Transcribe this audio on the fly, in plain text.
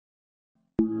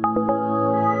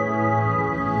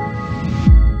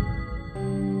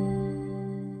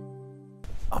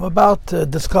I'm about to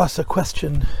discuss a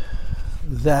question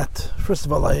that, first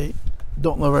of all, I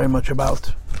don't know very much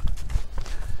about.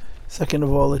 Second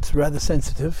of all, it's rather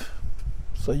sensitive,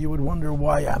 so you would wonder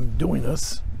why I'm doing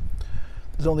this.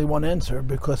 There's only one answer: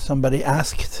 because somebody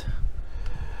asked,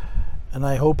 and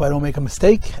I hope I don't make a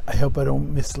mistake. I hope I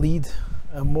don't mislead.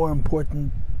 And more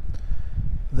important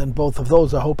than both of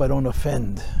those, I hope I don't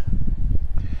offend.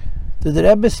 Did the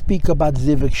Rebbe speak about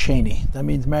zivug sheni? That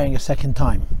means marrying a second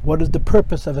time. What is the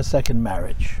purpose of a second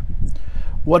marriage?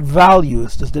 What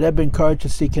values does the Rebbe encourage to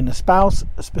seek in a spouse,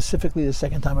 specifically the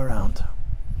second time around?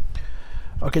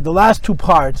 Okay, the last two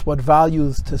parts, what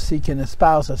values to seek in a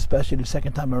spouse, especially the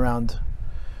second time around,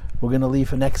 we're going to leave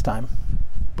for next time.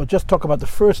 But just talk about the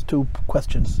first two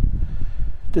questions.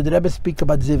 Did the Rebbe speak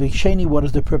about zivug sheni? What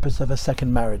is the purpose of a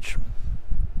second marriage?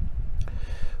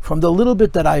 From the little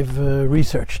bit that I've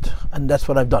researched, and that's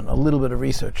what I've done, a little bit of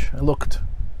research, I looked.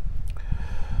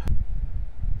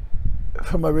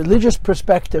 From a religious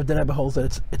perspective, the Rebbe holds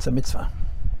that it's a mitzvah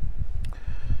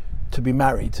to be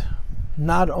married.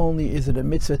 Not only is it a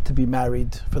mitzvah to be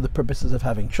married for the purposes of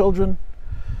having children,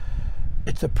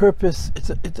 it's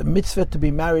a mitzvah to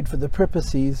be married for the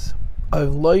purposes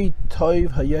of loy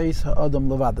toiv hayais ha'adam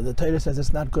levada. The Torah says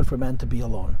it's not good for man to be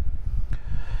alone.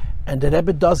 And the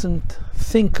Rebbe doesn't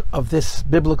think of this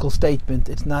biblical statement,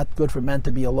 it's not good for man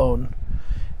to be alone,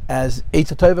 as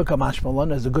Eitz HaTorah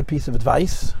Kamashmalon, as a good piece of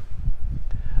advice,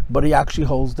 but he actually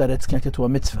holds that it's connected to a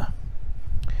mitzvah.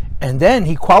 And then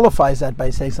he qualifies that by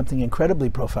saying something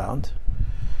incredibly profound,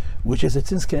 which is that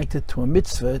since connected to a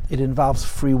mitzvah, it involves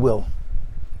free will.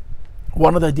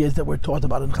 One of the ideas that we're taught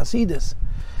about in Hasidus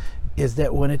is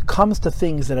that when it comes to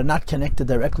things that are not connected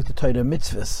directly to Torah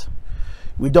mitzvahs,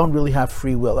 we don't really have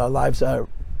free will. Our lives are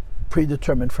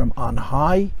predetermined from on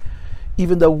high,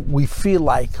 even though we feel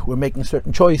like we're making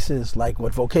certain choices, like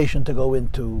what vocation to go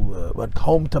into, what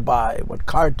home to buy, what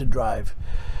car to drive.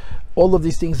 All of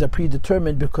these things are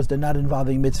predetermined because they're not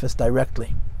involving mitzvahs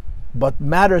directly. But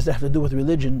matters that have to do with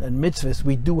religion and mitzvahs,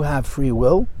 we do have free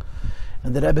will.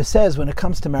 And the Rebbe says when it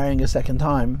comes to marrying a second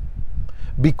time,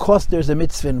 because there's a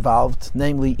mitzvah involved,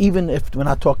 namely, even if we're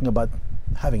not talking about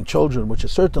having children, which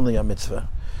is certainly a mitzvah,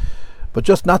 but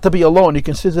just not to be alone, he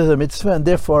considers it a mitzvah, and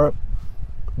therefore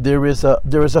there is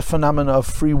a phenomenon of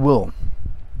free will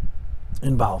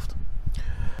involved.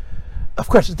 Of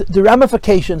course, the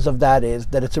ramifications of that is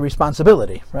that it's a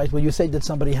responsibility, right? When you say that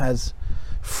somebody has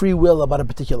free will about a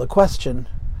particular question,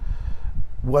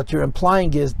 what you're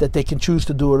implying is that they can choose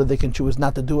to do it or they can choose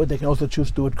not to do it. They can also choose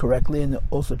to do it correctly and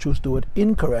also choose to do it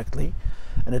incorrectly,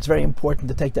 and it's very important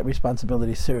to take that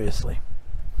responsibility seriously.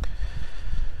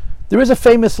 There is a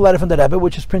famous letter from the Rebbe,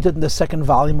 which is printed in the second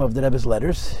volume of the Rebbe's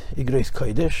letters, Igros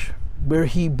Kodesh, where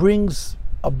he brings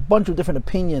a bunch of different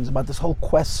opinions about this whole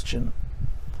question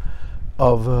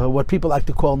of what people like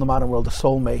to call in the modern world a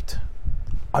soulmate.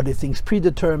 Are there things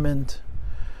predetermined?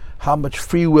 How much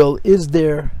free will is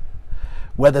there?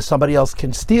 Whether somebody else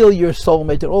can steal your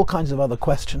soulmate, and all kinds of other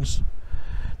questions.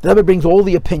 The Rebbe brings all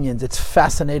the opinions. It's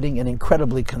fascinating and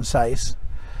incredibly concise.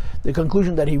 The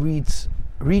conclusion that he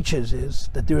reaches is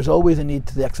that there is always a need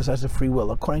to the exercise of free will.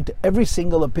 According to every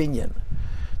single opinion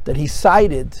that he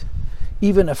cited,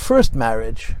 even a first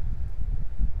marriage,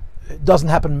 it doesn't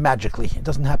happen magically. It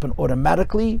doesn't happen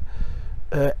automatically.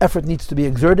 Effort needs to be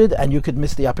exerted, and you could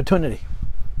miss the opportunity.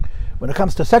 When it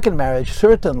comes to second marriage,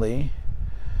 certainly,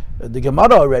 the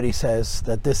Gemara already says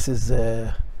that this is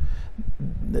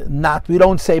we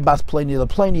don't say bas pleni la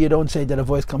pleni. You don't say that a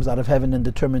voice comes out of heaven and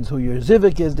determines who your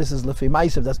zivik is. This is lefi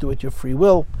ma'asav. That's do it your free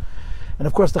will. And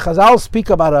of course, the Chazal speak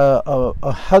about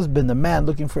a husband, a man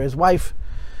looking for his wife,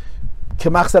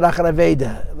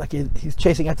 like he's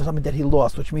chasing after something that he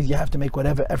lost, which means you have to make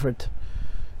whatever effort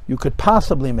you could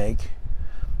possibly make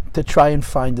to try and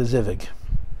find the zivik.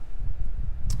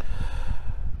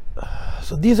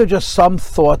 So these are just some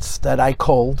thoughts that I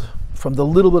culled from the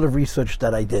little bit of research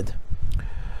that I did.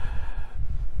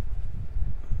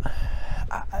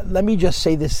 Let me just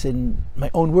say this in my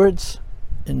own words,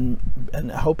 and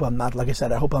I hope I'm not, like I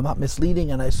said, I hope I'm not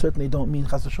misleading, and I certainly don't mean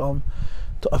chas v'shalom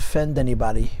to offend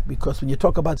anybody, because when you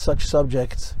talk about such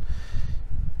subjects,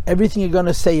 everything you're going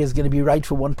to say is going to be right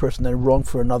for one person and wrong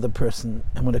for another person.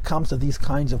 And when it comes to these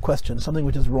kinds of questions, something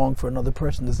which is wrong for another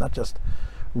person is not just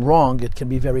wrong, it can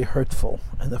be very hurtful,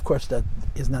 and of course that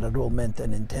is not at all meant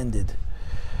and intended.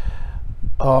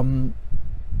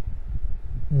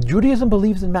 Judaism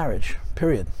believes in marriage,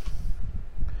 period.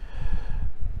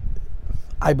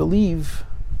 I believe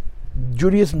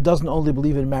Judaism doesn't only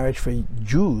believe in marriage for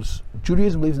Jews.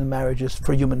 Judaism believes in marriages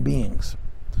for human beings.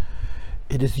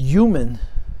 It is human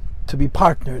to be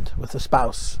partnered with a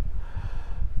spouse.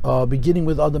 beginning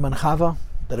with Adam and Chava,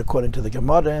 that according to the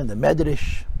Gemara and the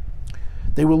Medrash,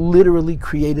 they were literally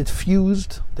created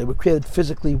fused. They were created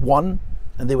physically one,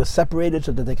 and they were separated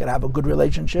so that they could have a good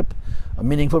relationship, a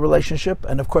meaningful relationship.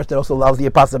 And of course, that also allows the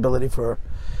possibility for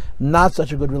not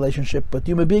such a good relationship. But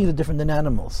human beings are different than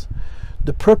animals.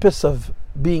 The purpose of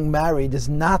being married is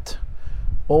not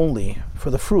only for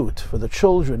the fruit, for the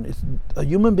children. A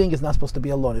human being is not supposed to be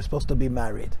alone. It's supposed to be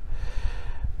married.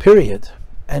 Period.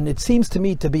 And it seems to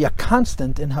me to be a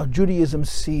constant in how Judaism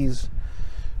sees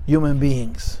human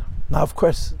beings. Now, of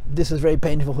course, this is very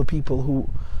painful for people who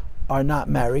are not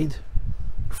married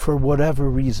for whatever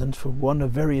reason, for one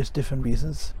of various different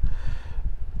reasons.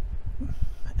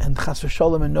 And chas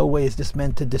v'sholom, in no way is this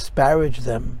meant to disparage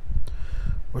them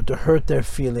or to hurt their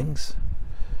feelings.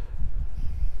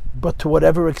 But to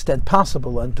whatever extent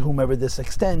possible, and to whomever this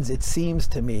extends, it seems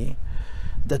to me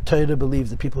that Torah believes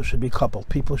that people should be coupled,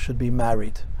 people should be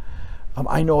married.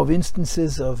 I know of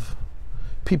instances of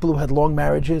people who had long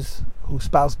marriages, whose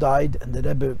spouse died, and the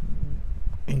Rebbe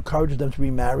encouraged them to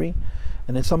remarry,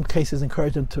 and in some cases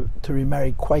encouraged them to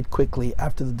remarry quite quickly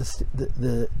after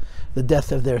the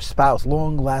death of their spouse,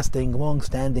 long-lasting,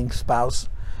 long-standing spouse,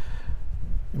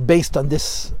 based on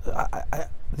this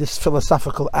this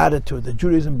philosophical attitude that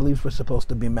Judaism believes we're supposed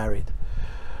to be married.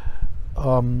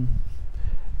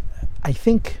 I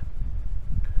think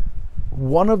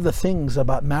one of the things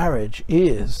about marriage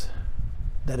is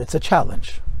that it's a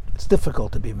challenge. It's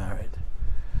difficult to be married.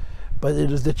 But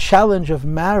it is the challenge of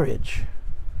marriage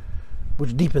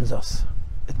which deepens us.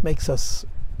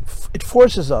 It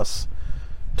forces us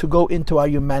to go into our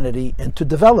humanity and to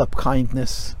develop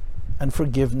kindness and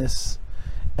forgiveness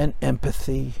and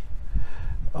empathy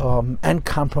and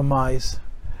compromise.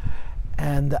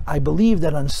 And I believe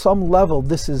that on some level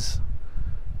this is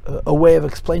a way of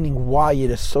explaining why it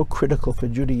is so critical for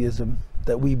Judaism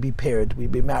that we be paired, we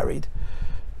be married.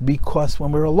 Because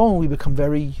when we're alone, we become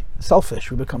very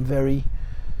selfish, we become very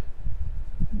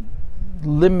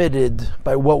limited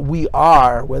by what we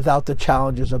are without the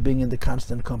challenges of being in the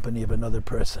constant company of another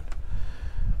person.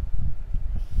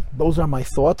 Those are my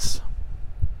thoughts.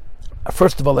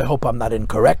 First of all, I hope I'm not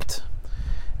incorrect.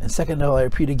 And second of all, I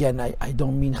repeat again, I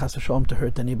don't mean chas v'shalom to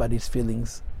hurt anybody's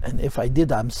feelings. And if I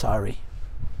did, I'm sorry.